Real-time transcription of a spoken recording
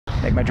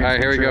Make my dreams come true. All right,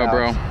 here we go,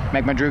 bro.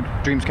 Make my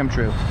dreams come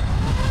true.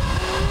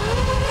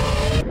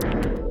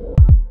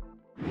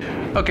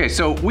 Okay,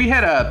 so we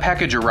had a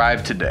package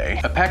arrive today.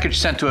 A package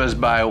sent to us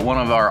by one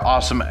of our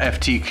awesome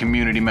FT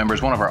community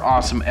members, one of our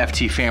awesome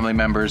FT family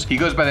members. He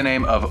goes by the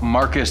name of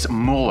Marcus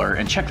Mueller,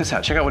 and check this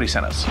out. Check out what he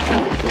sent us.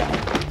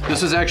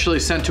 This was actually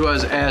sent to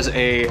us as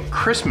a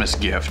Christmas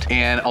gift,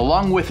 and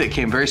along with it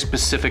came very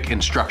specific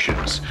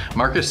instructions.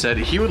 Marcus said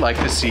he would like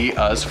to see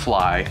us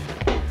fly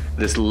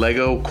this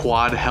Lego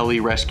quad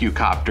heli rescue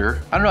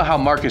copter. I don't know how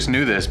Marcus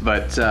knew this,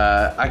 but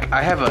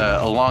I have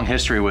a long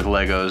history with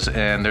Legos,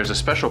 and there's a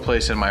special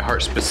place in my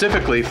heart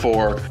specifically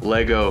for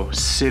Lego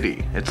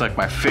City. It's like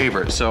my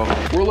favorite. So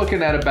we're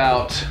looking at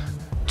about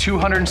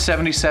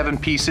 277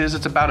 pieces.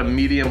 It's about a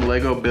medium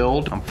Lego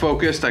build. I'm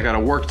focused, I got a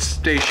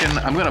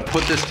workstation. I'm gonna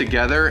put this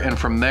together, and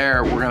from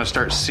there, we're gonna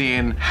start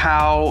seeing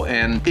how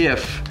and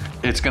if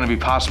it's gonna be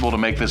possible to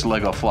make this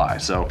Lego fly.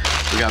 So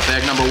we got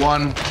bag number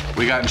 1,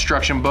 we got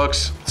instruction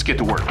books, let's get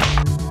to work.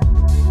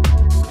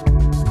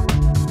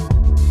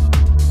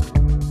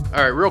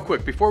 All right, real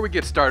quick, before we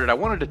get started, I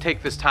wanted to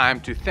take this time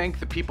to thank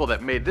the people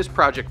that made this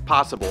project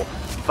possible,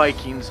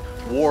 Vikings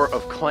War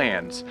of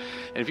Clans.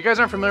 And if you guys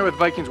aren't familiar with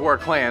Vikings War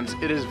of Clans,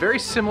 it is very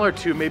similar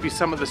to maybe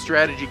some of the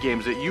strategy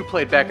games that you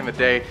played back in the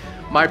day.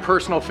 My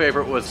personal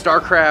favorite was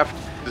StarCraft.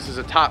 This is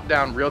a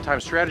top-down real-time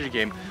strategy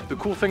game. The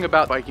cool thing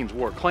about Vikings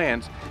War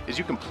Clans is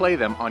you can play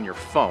them on your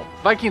phone.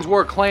 Vikings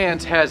War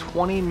Clans has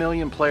 20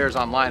 million players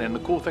online, and the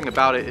cool thing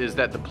about it is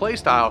that the play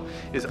style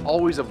is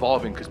always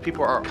evolving because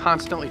people are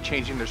constantly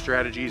changing their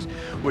strategies,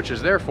 which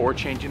is therefore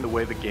changing the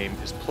way the game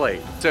is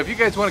played. So if you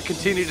guys want to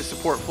continue to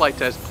support Flite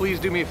Test, please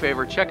do me a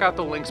favor, check out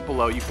the links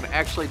below. You can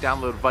actually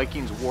download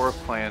Vikings War of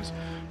Clans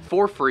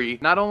for free.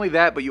 Not only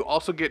that, but you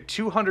also get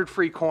 200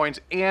 free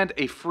coins and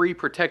a free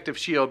protective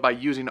shield by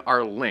using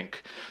our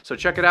link. So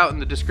check it out in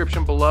the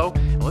description below,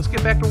 and let's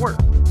get back to work.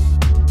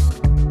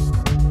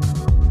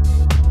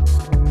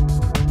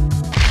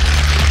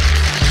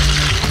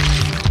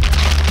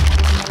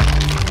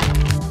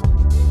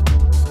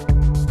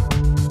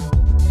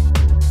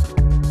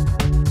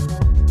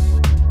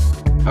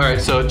 All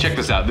right, so check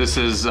this out. This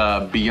is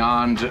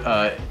beyond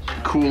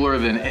cooler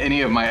than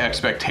any of my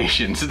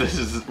expectations. This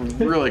is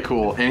really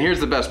cool. And here's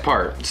the best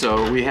part.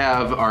 So we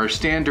have our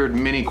standard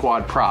mini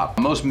quad prop.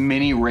 Most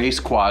mini race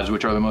quads,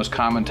 which are the most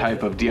common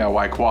type of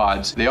DIY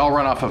quads, they all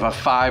run off of a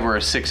 5 or a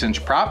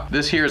 6-inch prop.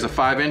 This here is a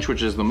 5-inch,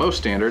 which is the most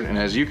standard. And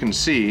as you can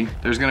see,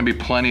 there's gonna be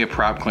plenty of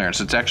prop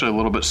clearance. It's actually a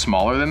little bit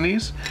smaller than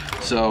these.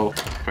 So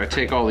if I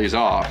take all these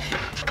off,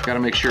 gotta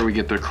make sure we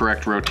get the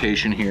correct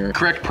rotation here.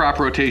 Correct prop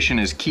rotation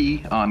is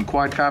key on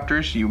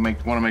quadcopters. You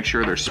wanna make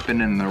sure they're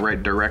spinning in the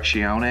right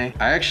direction.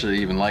 I actually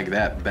even like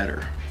that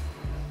better.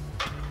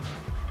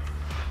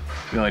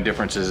 The only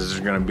difference is there's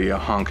gonna be a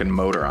honking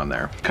motor on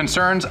there.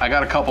 Concerns, I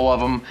got a couple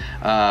of them.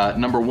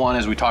 Number 1,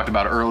 as we talked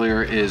about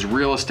earlier, is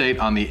real estate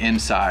on the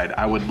inside.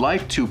 I would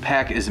like to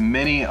pack as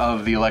many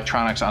of the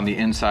electronics on the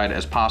inside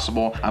as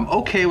possible. I'm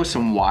okay with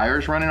some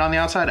wires running on the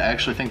outside. I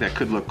actually think that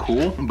could look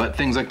cool, but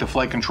things like the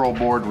flight control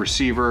board,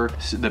 receiver,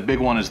 the big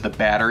one is the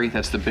battery.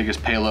 That's the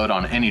biggest payload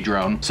on any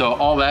drone. So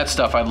all that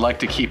stuff I'd like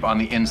to keep on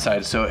the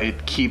inside so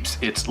it keeps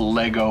its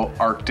Lego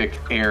Arctic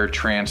air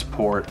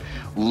transport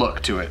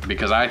look to it,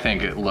 because I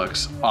think it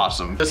looks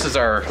awesome. This is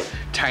our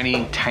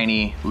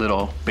tiny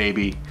little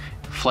baby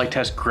Flite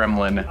Test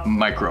Gremlin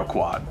micro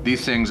quad.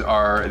 These things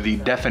are the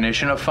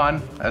definition of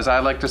fun, as I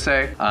like to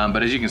say.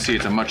 But as you can see,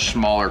 it's a much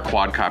smaller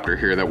quadcopter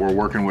here that we're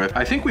working with.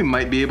 I think we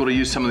might be able to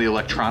use some of the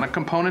electronic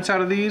components out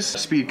of these,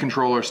 speed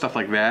controller, stuff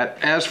like that.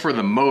 As for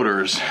the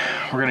motors,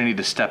 we're gonna need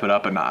to step it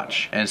up a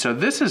notch. And so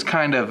this is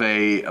kind of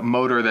a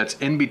motor that's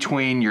in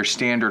between your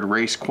standard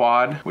race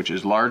quad, which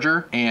is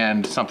larger,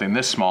 and something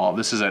this small.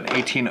 This is an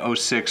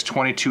 1806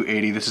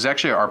 2280. This is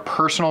actually our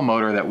personal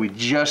motor that we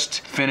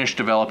just finished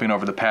developing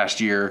over the past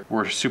year.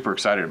 We're super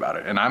excited about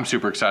it, and I'm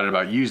super excited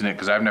about using it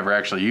because I've never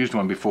actually used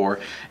one before,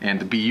 and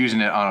to be using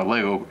it on a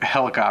Lego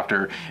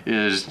helicopter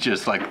is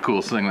just like the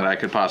coolest thing that I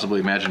could possibly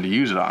imagine to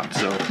use it on.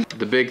 So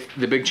the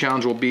big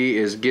challenge will be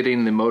is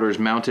getting the motors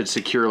mounted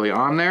securely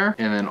on there,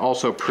 and then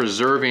also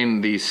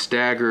preserving the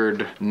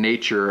staggered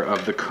nature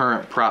of the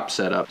current prop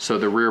setup. So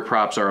the rear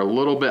props are a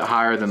little bit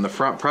higher than the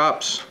front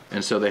props,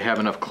 and so they have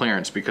enough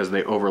clearance because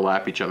they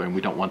overlap each other, and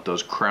we don't want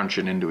those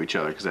crunching into each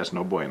other because that's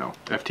no bueno.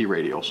 FT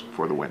radials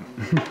for the win.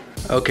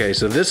 Okay,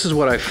 so this is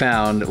what I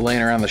found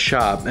laying around the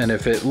shop, and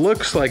if it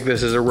looks like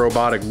this is a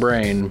robotic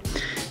brain,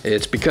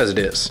 it's because it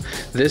is.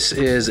 This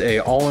is a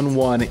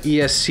all-in-one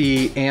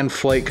ESC and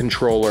flight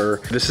controller.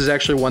 This is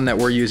actually one that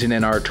we're using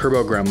in our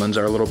Turbo Gremlins,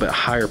 our little bit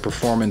higher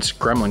performance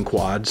Gremlin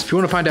quads. If you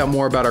want to find out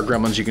more about our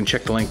Gremlins, you can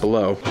check the link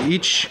below.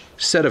 Each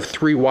set of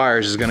 3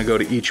 wires is gonna go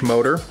to each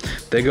motor.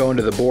 They go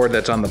into the board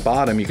that's on the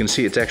bottom. You can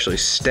see it's actually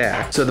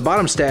stacked. So the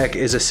bottom stack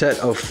is a set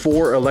of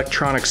 4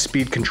 electronic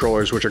speed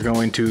controllers, which are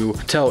going to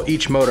tell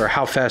each motor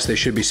how fast they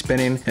should be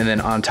spinning. And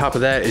then on top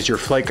of that is your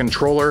flight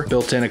controller,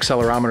 built-in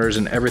accelerometers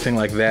and everything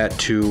like that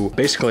to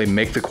basically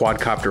make the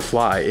quadcopter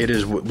fly. It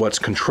is what's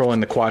controlling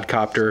the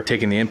quadcopter,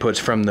 taking the inputs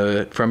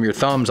from your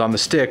thumbs on the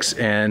sticks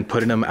and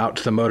putting them out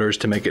to the motors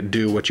to make it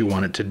do what you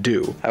want it to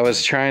do. I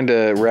was trying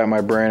to wrap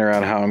my brain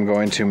around how I'm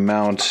going to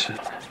mount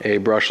a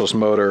brushless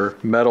motor,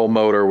 metal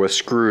motor with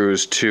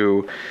screws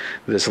to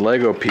this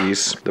Lego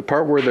piece. The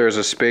part where there's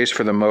a space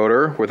for the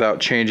motor without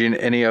changing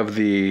any of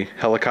the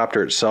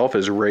helicopter itself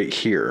is right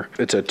here.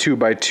 It's a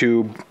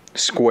 2x2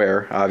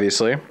 square,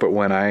 obviously, but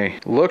when I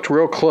looked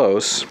real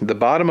close, the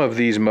bottom of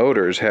these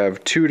motors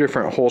have 2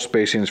 different hole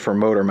spacings for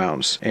motor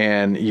mounts,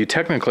 and you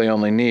technically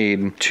only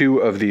need 2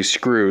 of these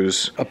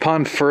screws.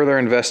 Upon further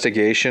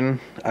investigation,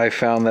 I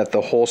found that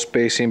the hole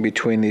spacing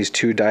between these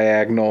 2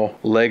 diagonal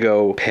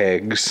Lego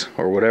pegs,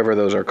 or whatever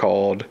those are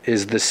called,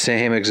 is the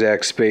same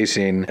exact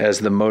spacing as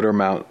the motor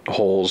mount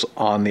holes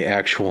on the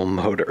actual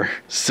motor.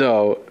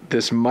 So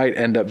this might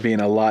end up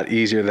being a lot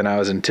easier than I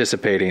was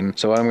anticipating.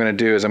 So what I'm gonna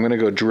do is I'm gonna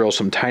go drill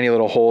some tiny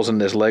little holes in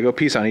this Lego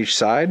piece on each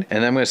side,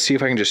 and then I'm gonna see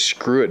if I can just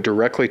screw it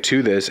directly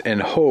to this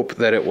and hope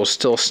that it will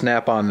still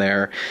snap on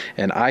there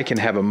and I can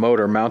have a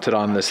motor mounted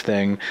on this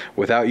thing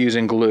without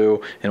using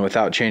glue and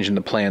without changing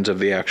the plans of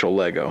the actual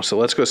Lego. So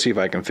let's go see if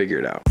I can figure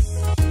it out.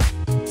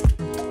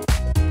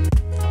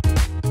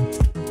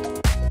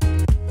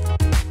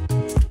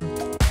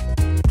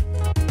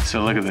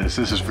 So look at this,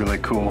 this is really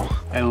cool.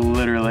 I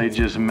literally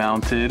just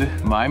mounted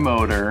my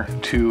motor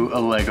to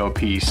a Lego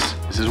piece.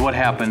 This is what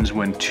happens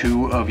when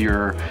 2 of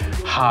your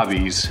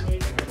hobbies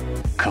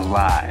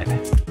collide.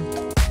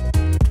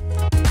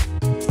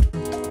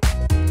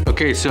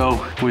 Okay,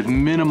 so with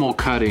minimal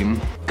cutting,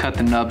 cut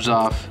the nubs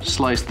off,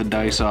 slice the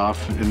dice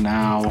off, and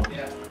now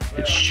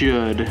it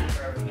should,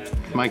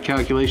 if my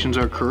calculations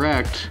are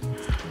correct,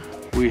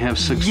 we have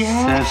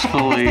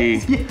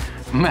successfully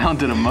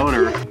mounted a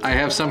motor. I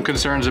have some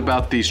concerns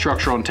about the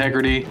structural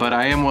integrity, but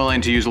I am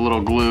willing to use a little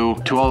glue.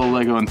 To all the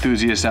Lego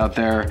enthusiasts out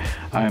there,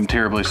 I am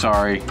terribly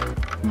sorry,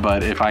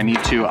 but if I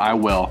need to, I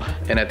will.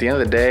 And at the end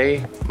of the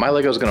day, my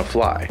Lego's gonna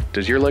fly.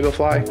 Does your Lego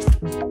fly?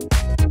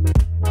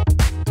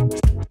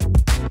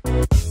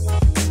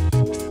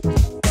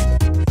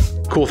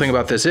 Cool thing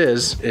about this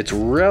is it's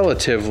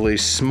relatively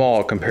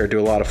small compared to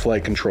a lot of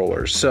flight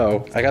controllers.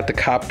 So I got the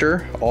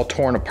copter all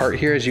torn apart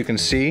here, as you can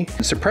see.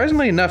 And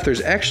surprisingly enough, there's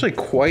actually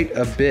quite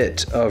a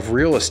bit of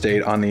real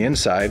estate on the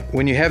inside.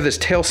 When you have this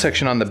tail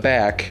section on the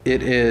back,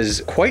 it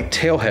is quite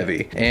tail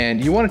heavy,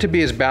 and you want it to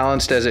be as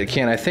balanced as it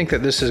can. I think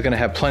that this is gonna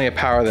have plenty of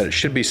power, that it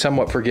should be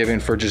somewhat forgiving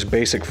for just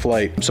basic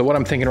flight. So what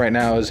I'm thinking right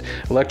now is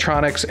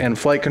electronics and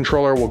flight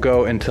controller will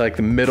go into like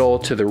the middle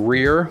to the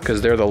rear because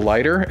they're the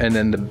lighter, and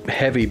then the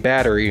heavy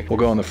battery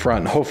will go in the front,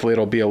 and hopefully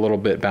it'll be a little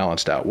bit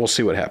balanced out. We'll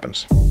see what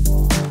happens.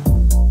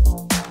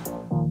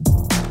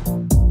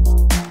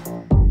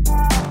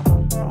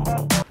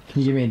 Can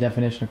you give me a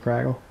definition of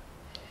Craggle?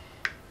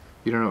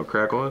 You don't know what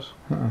Craggle is?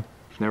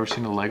 You've never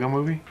seen a Lego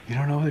movie? You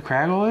don't know what the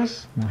Craggle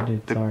is? No,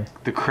 dude, sorry.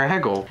 The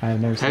Craggle? I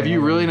have never seen Have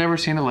you really never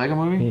seen a Lego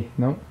movie? Hey,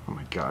 nope. Oh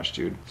my gosh,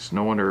 dude. It's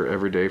no wonder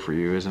every day for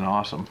you isn't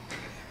awesome.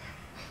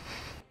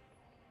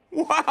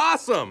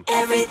 Awesome!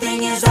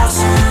 Everything is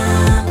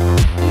awesome!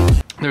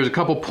 There's a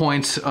couple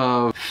points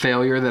of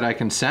failure that I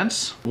can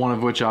sense, one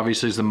of which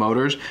obviously is the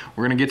motors.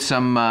 We're gonna get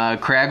some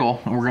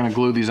Craggle and we're gonna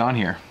glue these on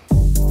here.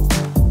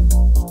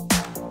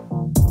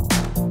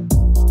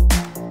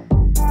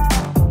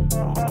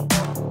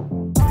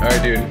 All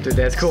right, dude. Dude,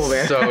 that's cool,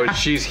 man. So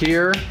she's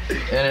here,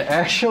 and it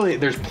actually,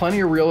 there's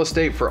plenty of real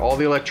estate for all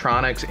the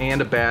electronics and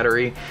a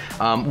battery.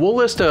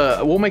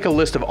 We'll make a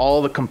list of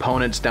all the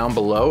components down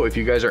below if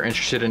you guys are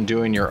interested in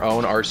doing your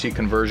own RC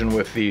conversion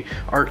with the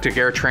Arctic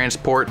Air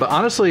Transport. But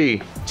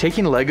honestly,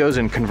 taking Legos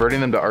and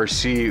converting them to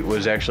RC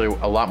was actually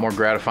a lot more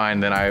gratifying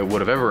than I would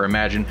have ever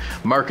imagined.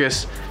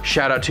 Marcus,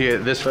 shout out to you.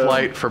 This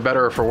flight, for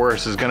better or for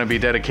worse, is gonna be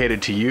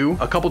dedicated to you.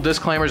 A couple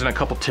disclaimers and a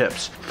couple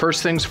tips.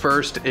 First things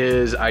first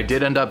is I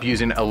did end up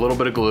using a little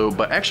bit of glue,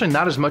 but actually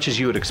not as much as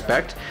you would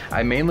expect.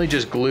 I mainly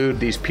just glued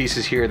these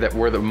pieces here that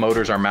where the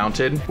motors are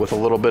mounted with a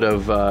little bit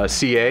of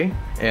CA,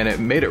 and it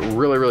made it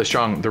really, really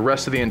strong. The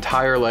rest of the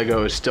entire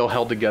Lego is still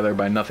held together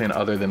by nothing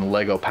other than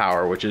Lego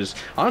power, which is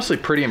honestly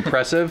pretty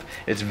impressive.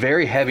 It's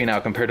very heavy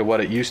now compared to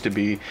what it used to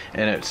be,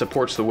 and it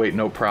supports the weight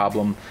no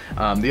problem.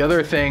 The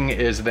other thing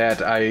is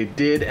that I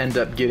did end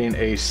up getting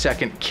a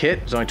second kit.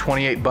 It was only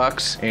 28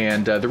 bucks,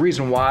 and the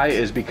reason why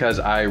is because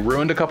I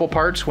ruined a couple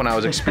parts when I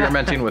was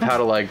experimenting with how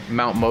to like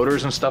mount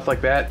motors and stuff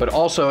like that, but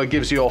also it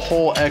gives you a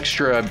whole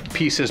extra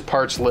pieces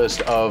parts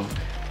list of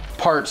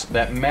parts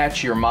that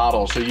match your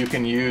model so you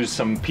can use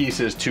some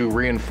pieces to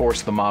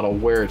reinforce the model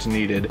where it's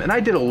needed. And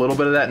I did a little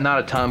bit of that, not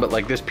a ton, but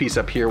like this piece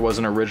up here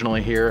wasn't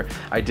originally here.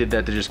 I did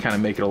that to just kind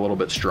of make it a little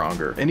bit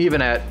stronger. And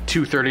even at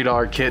two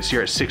 $30 kits,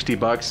 you're at 60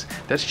 bucks.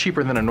 That's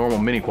cheaper than a normal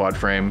mini quad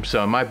frame.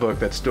 So in my book,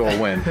 that's still a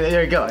win.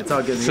 There you go, it's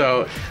all good.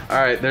 So,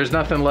 all right, there's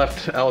nothing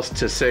left else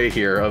to say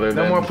here other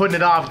than— No more putting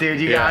it off, dude.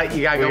 You gotta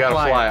go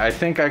fly. I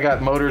think I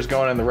got motors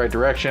going in the right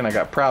direction. I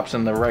got props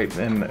in the right,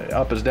 and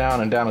up is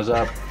down and down is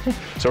up.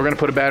 So we're gonna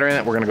put a battery in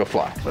it, we're gonna go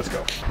fly. Let's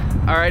go.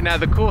 All right, now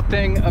the cool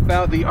thing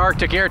about the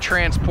Arctic Air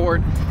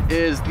Transport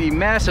is the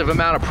massive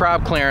amount of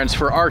prop clearance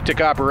for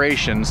Arctic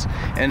operations.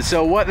 And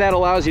so what that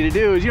allows you to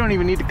do is you don't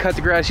even need to cut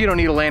the grass, you don't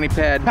need a landing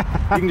pad.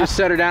 You can just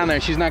set her down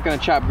there. She's not gonna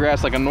chop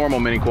grass like a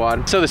normal mini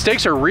quad. So the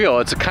stakes are real.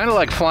 It's kind of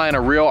like flying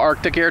a real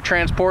Arctic Air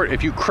Transport.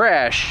 If you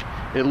crash,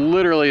 it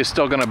literally is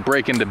still gonna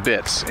break into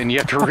bits and you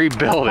have to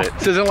rebuild it.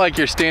 This isn't like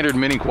your standard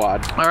mini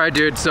quad. All right,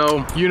 dude,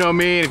 so you know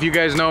me, and if you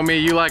guys know me,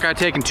 you like I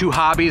taking two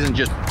hobbies and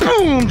just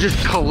boom,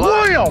 just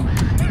collide.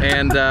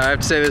 And I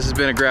have to say this has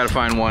been a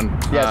gratifying one.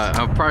 Yes.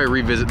 I'll probably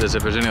revisit this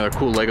if there's any other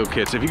cool Lego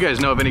kits. If you guys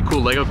know of any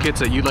cool Lego kits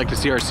that you'd like to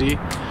see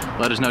RC,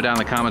 let us know down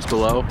in the comments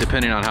below,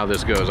 depending on how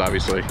this goes,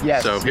 obviously.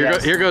 Yes, So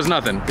here goes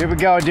nothing. Here we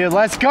go, dude.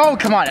 Let's go.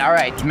 Come on. All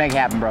right, make it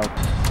happen, bro.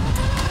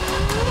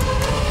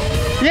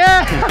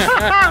 Yeah!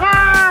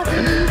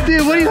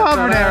 Dude, what are you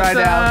hovering at right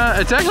now?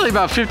 It's actually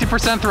about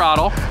 50%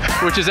 throttle,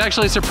 which is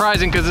actually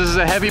surprising because this is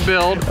a heavy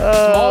build,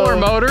 smaller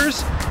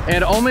motors,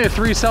 and only a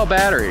 3-cell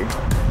battery.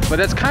 But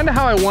that's kind of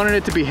how I wanted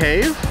it to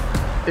behave.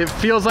 It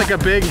feels like a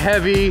big,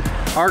 heavy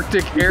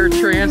Arctic Air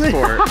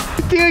Transport.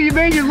 Dude, you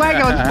made your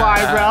Legos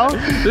fly, bro.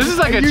 This is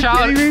like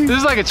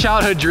a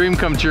childhood dream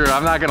come true.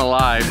 I'm not gonna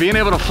lie. Being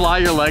able to fly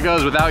your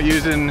Legos without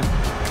using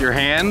your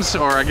hands,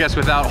 or I guess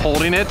without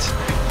holding it,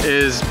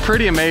 is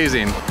pretty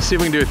amazing. Let's see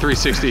if we can do a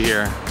 360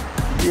 here.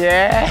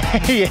 Yeah,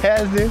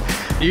 yes, dude.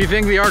 Do you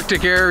think the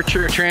Arctic Air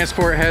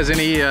Transport has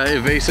any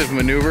evasive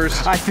maneuvers?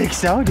 I think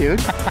so, dude.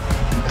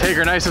 Take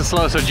her nice and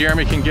slow so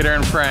Jeremy can get her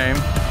in frame.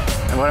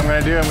 And what I'm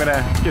gonna do, I'm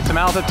gonna get some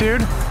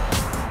altitude.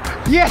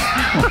 Yeah!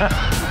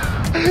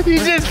 You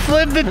just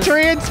flipped the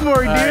transport,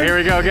 dude. All right, here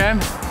we go again.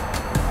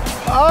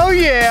 Oh,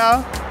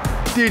 yeah.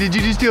 Dude, did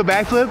you just do a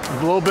backflip?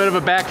 A little bit of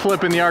a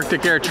backflip in the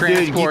Arctic Air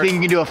Transport. Dude, do you think you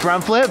can do a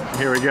front flip?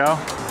 Here we go.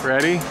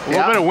 Ready? A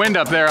little bit of wind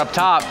up there up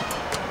top.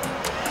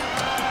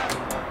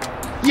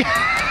 Yeah.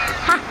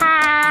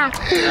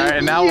 All right,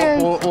 and now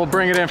we'll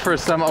bring it in for a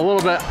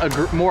little bit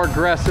more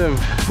aggressive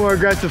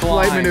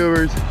flight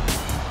maneuvers.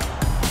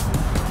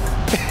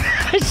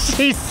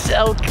 She's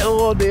so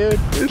cool, dude.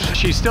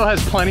 She still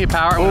has plenty of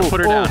power. I'm gonna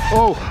put her down.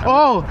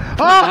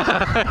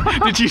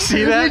 Did you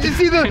see that? Did you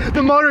see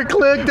the motor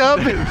clicked up?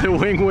 The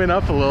wing went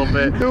up a little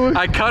bit.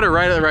 I cut her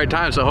right at the right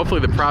time, so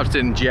hopefully the props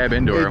didn't jab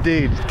into her.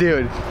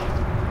 Dude.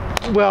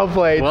 Well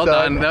played, Well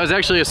son. done. That was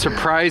actually a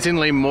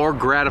surprisingly more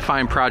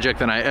gratifying project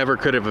than I ever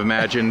could have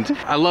imagined.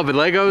 I love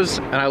Legos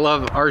and I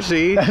love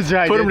RC. That's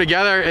right. Put them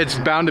together, it's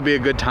bound to be a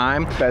good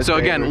time. So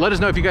again, let us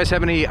know if you guys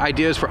have any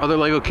ideas for other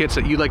Lego kits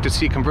that you'd like to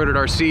see converted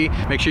RC.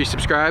 Make sure you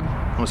subscribe.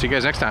 We'll see you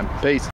guys next time. Peace.